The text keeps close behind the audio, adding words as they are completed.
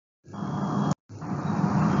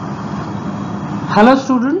Hello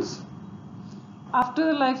students, after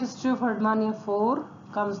the life history of Herdmania 4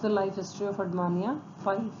 comes the life history of Herdmania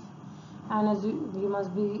 5, and as you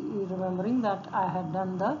must be remembering that I had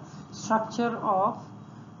done the structure of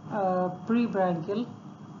pre-branchial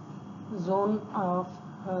zone of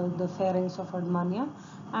the pharynx of Herdmania,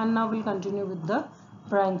 and now we'll continue with the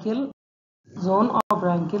branchial zone or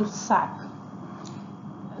branchial sac.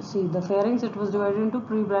 See, the pharynx, it was divided into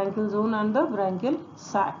pre-branchial zone and the branchial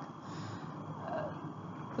sac.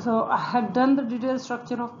 So I had done the detailed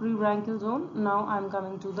structure of pre-branchial zone. Now I am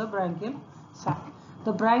coming to the branchial sac.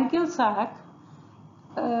 The branchial sac,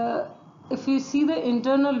 if you see the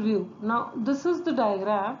internal view, now this is the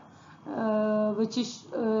diagram which is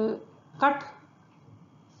cut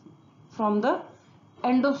from the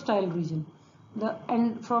endostyle region.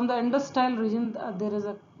 From the endostyle region there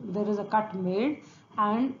is a cut made,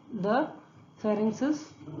 and the pharynx is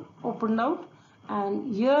opened out,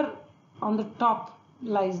 and here on the top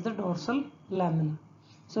lies the dorsal lamina.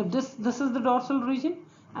 So this is the dorsal region,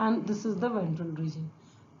 and this is the ventral region,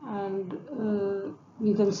 and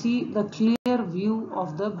you can see the clear view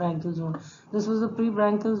of the branchial zone. This was the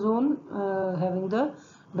pre-branchial zone having the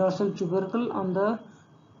dorsal tubercle on the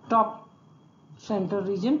top center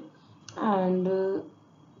region, and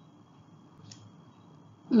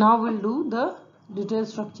now we'll do the detailed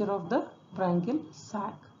structure of the branchial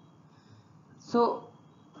sac. So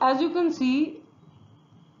as you can see,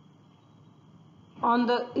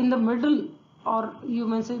 in the middle, or you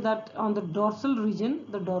may say that on the dorsal region,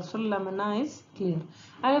 the dorsal lamina is clear.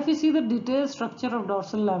 And if you see the detailed structure of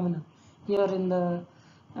dorsal lamina here in the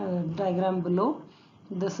diagram below,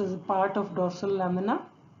 this is part of dorsal lamina.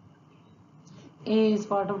 A is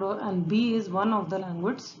part of and B is one of the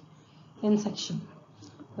languids in section.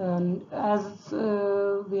 And as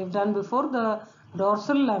we have done before, the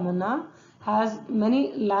dorsal lamina has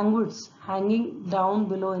many languids hanging down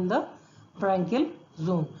below in the branchial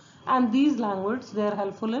zone, and these languids, they are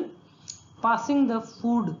helpful in passing the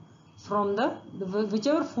food from the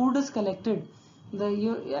whichever food is collected, the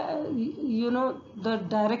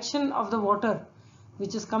direction of the water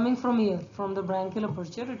which is coming from here, from the branchial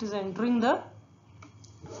aperture, it is entering the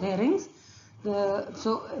pharynx.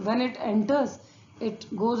 So when it enters, it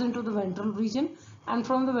goes into the ventral region, and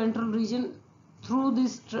from the ventral region, through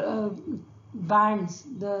these bands,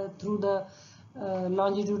 through the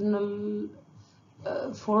longitudinal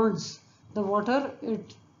folds, the water,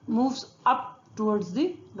 it moves up towards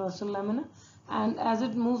the dorsal lamina, and as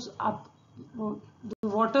it moves up, the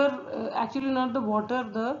water, actually not the water,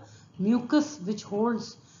 the mucus which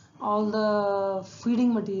holds all the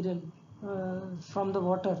feeding material from the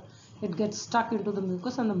water, it gets stuck into the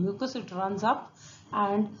mucus, and the mucus, it runs up,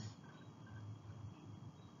 and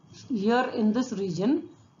here in this region,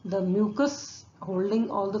 the mucus holding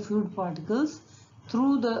all the food particles,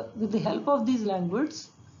 with the help of these languids,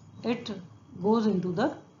 it goes into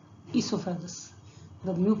the esophagus.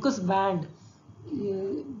 The mucus band,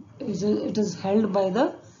 it is held by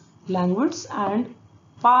the languids and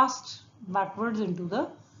passed backwards into the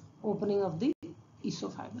opening of the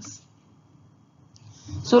esophagus.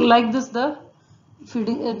 So like this, the food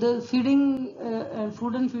and feeding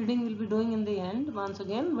will be doing in the end once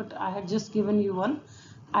again, but I had just given you one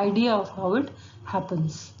idea of how it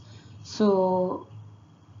happens. So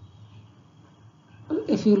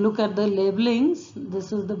if you look at the labelings,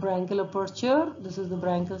 this is the branchial aperture, this is the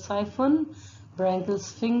branchial siphon, branchial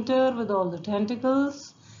sphincter with all the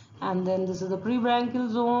tentacles, and then this is the prebranchial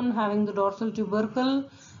zone having the dorsal tubercle,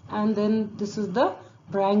 and then this is the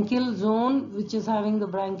branchial zone which is having the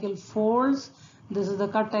branchial folds. This is the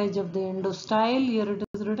cut edge of the endostyle, here it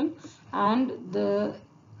is written, and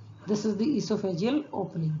this is the esophageal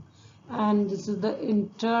opening, and this is the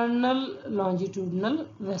internal longitudinal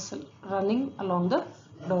vessel running along the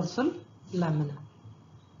dorsal lamina.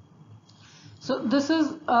 So this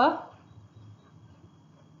is a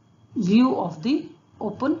view of the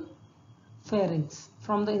open pharynx.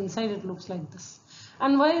 From the inside it looks like this.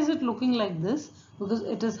 And why is it looking like this? Because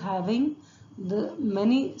it is having the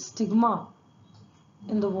many stigma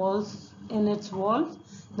in the walls, in its walls.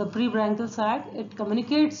 The prebranchial sac, it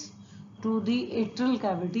communicates to the atrial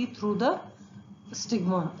cavity through the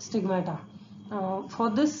stigmata. For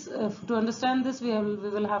this, to understand this, we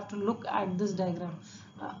will have to look at this diagram.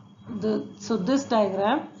 So this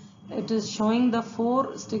diagram, it is showing the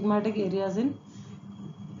 4 stigmatic areas in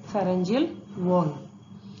pharyngeal wall.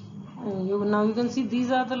 Now you can see these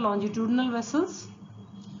are the longitudinal vessels.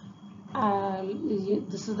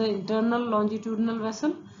 This is the internal longitudinal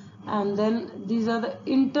vessel, and then these are the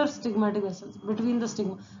interstigmatic vessels between the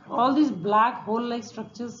stigma. All these black hole-like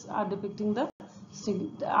structures are depicting the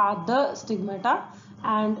are the stigmata,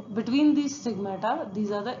 and between these stigmata,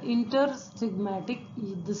 these are the interstigmatic.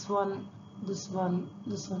 This one, this one,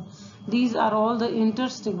 this one. These are all the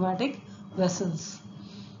interstigmatic vessels.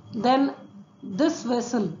 Then this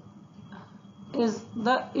vessel is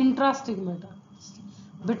the intrastigmata.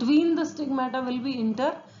 Between the stigmata will be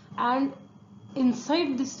inter, and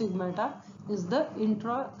inside the stigmata is the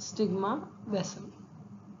intrastigma vessel.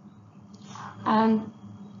 And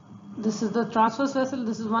this is the transverse vessel.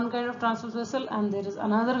 This is one kind of transverse vessel, and there is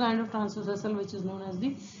another kind of transverse vessel which is known as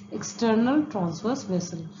the external transverse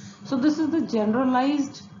vessel. So this is the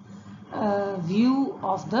generalized view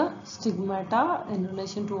of the stigmata in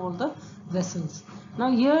relation to all the vessels. Now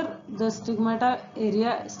here the stigmatic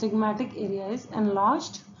area is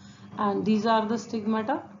enlarged, and these are the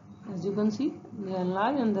stigmata. As you can see, they are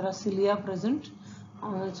enlarged, and there are cilia present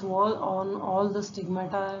on its wall, on all the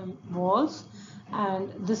stigmata walls.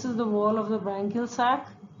 And this is the wall of the branchial sac,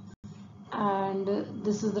 and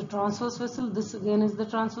this is the transverse vessel. This again is the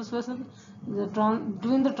transverse vessel.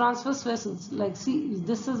 Between the transverse vessels, like see,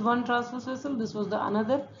 this is one transverse vessel, this was the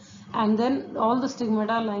another, and then all the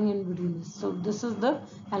stigmata are lying in between this. So this is the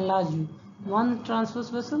enlarged view. One transverse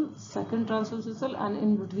vessel, second transverse vessel, and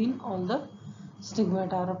in between all the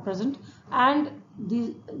stigmata are present. And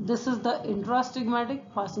this is the intrastigmatic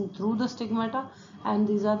passing through the stigmata, and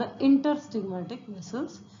these are the interstigmatic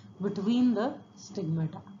vessels between the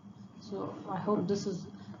stigmata. So I hope this is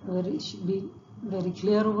should be very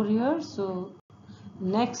clear over here. So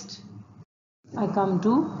next I come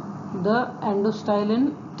to the endostyle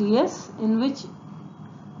in TS, in which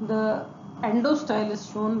the endostyle is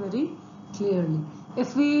shown very clearly.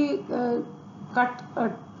 If we cut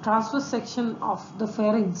a transverse section of the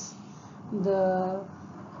pharynx, the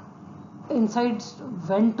inside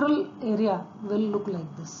ventral area will look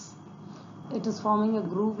like this. It is forming a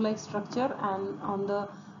groove-like structure, and on the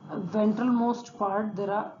ventralmost part there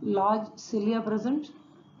are large cilia present,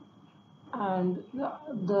 and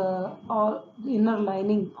the inner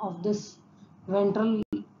lining of this ventral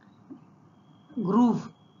groove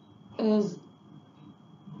is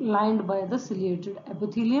lined by the ciliated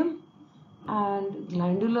epithelium and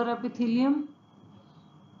glandular epithelium.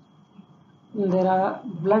 There are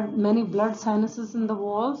many blood sinuses in the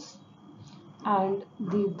walls, and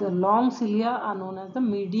the long cilia are known as the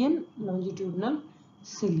median longitudinal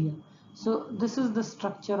cilia. So this is the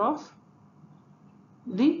structure of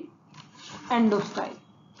the endostyle.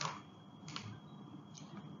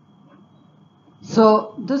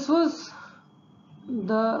 So this was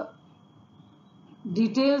the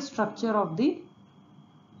detailed structure of the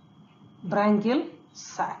branchial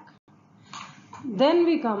sac. Then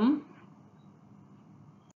we come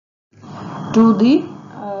to the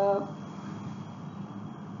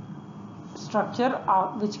structure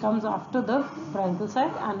which comes after the branchial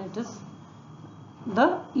sac, and it is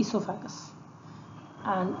the esophagus.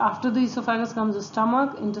 And after the esophagus comes the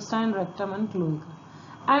stomach, intestine, rectum, and cloaca.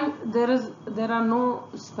 And there are no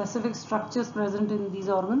specific structures present in these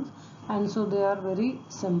organs, and so they are very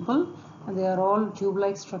simple, and they are all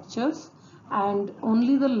tube-like structures, and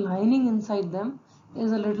only the lining inside them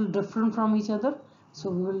is a little different from each other. So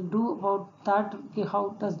we will do about that. Okay,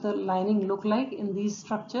 how does the lining look like in these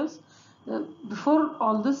structures? Before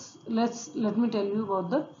all this, let me tell you about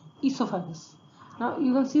the esophagus. Now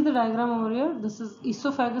you can see the diagram over here. This is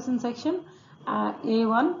esophagus in section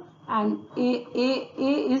A1, and A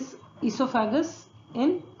is esophagus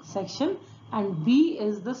in section, and B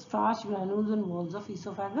is the starch granules and walls of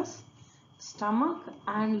esophagus, stomach,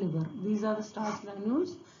 and liver. These are the starch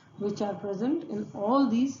granules which are present in all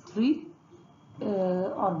these three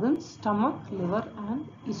organs: stomach, liver, and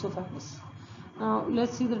esophagus. Now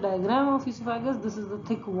let's see the diagram of esophagus. This is the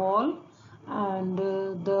thick wall, and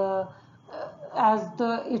as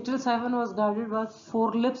the atrial siphon was guarded by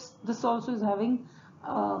 4 lips, this also is having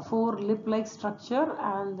 4 lip-like structure,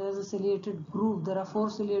 and there is a ciliated groove. There are 4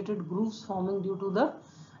 ciliated grooves forming due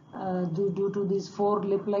to these 4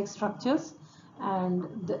 lip-like structures, and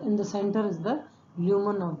in the center is the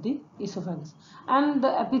lumen of the esophagus, and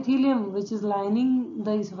the epithelium which is lining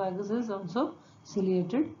the esophagus is also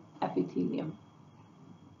ciliated epithelium.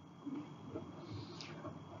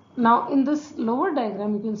 Now in this lower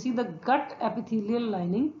diagram you can see the gut epithelial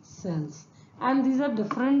lining cells, and these are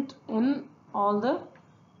different in all the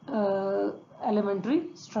elementary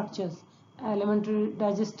structures, elementary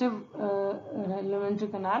digestive elementary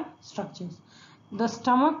canal structures. The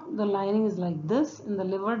stomach, the lining is like this. In the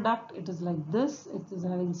liver duct it is like this, it is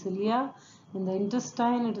having cilia. In the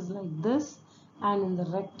intestine it is like this, and in the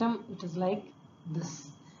rectum it is like this.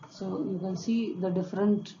 So you can see the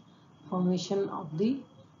different formation of the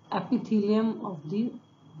epithelium of the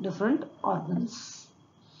different organs.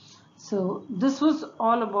 So this was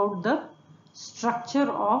all about the structure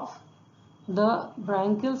of the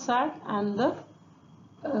branchial sac and the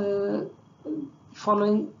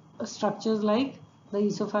following structures like the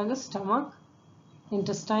esophagus, stomach,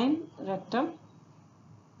 intestine, rectum,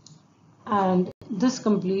 and this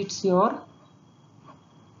completes your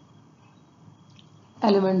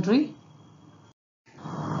elementary.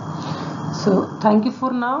 So thank you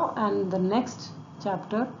for now, and the next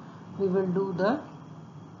chapter we will do the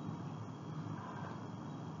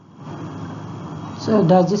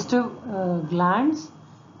digestive glands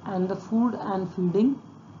and the food and feeding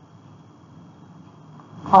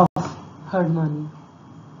of Herdmania.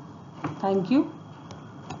 Thank you.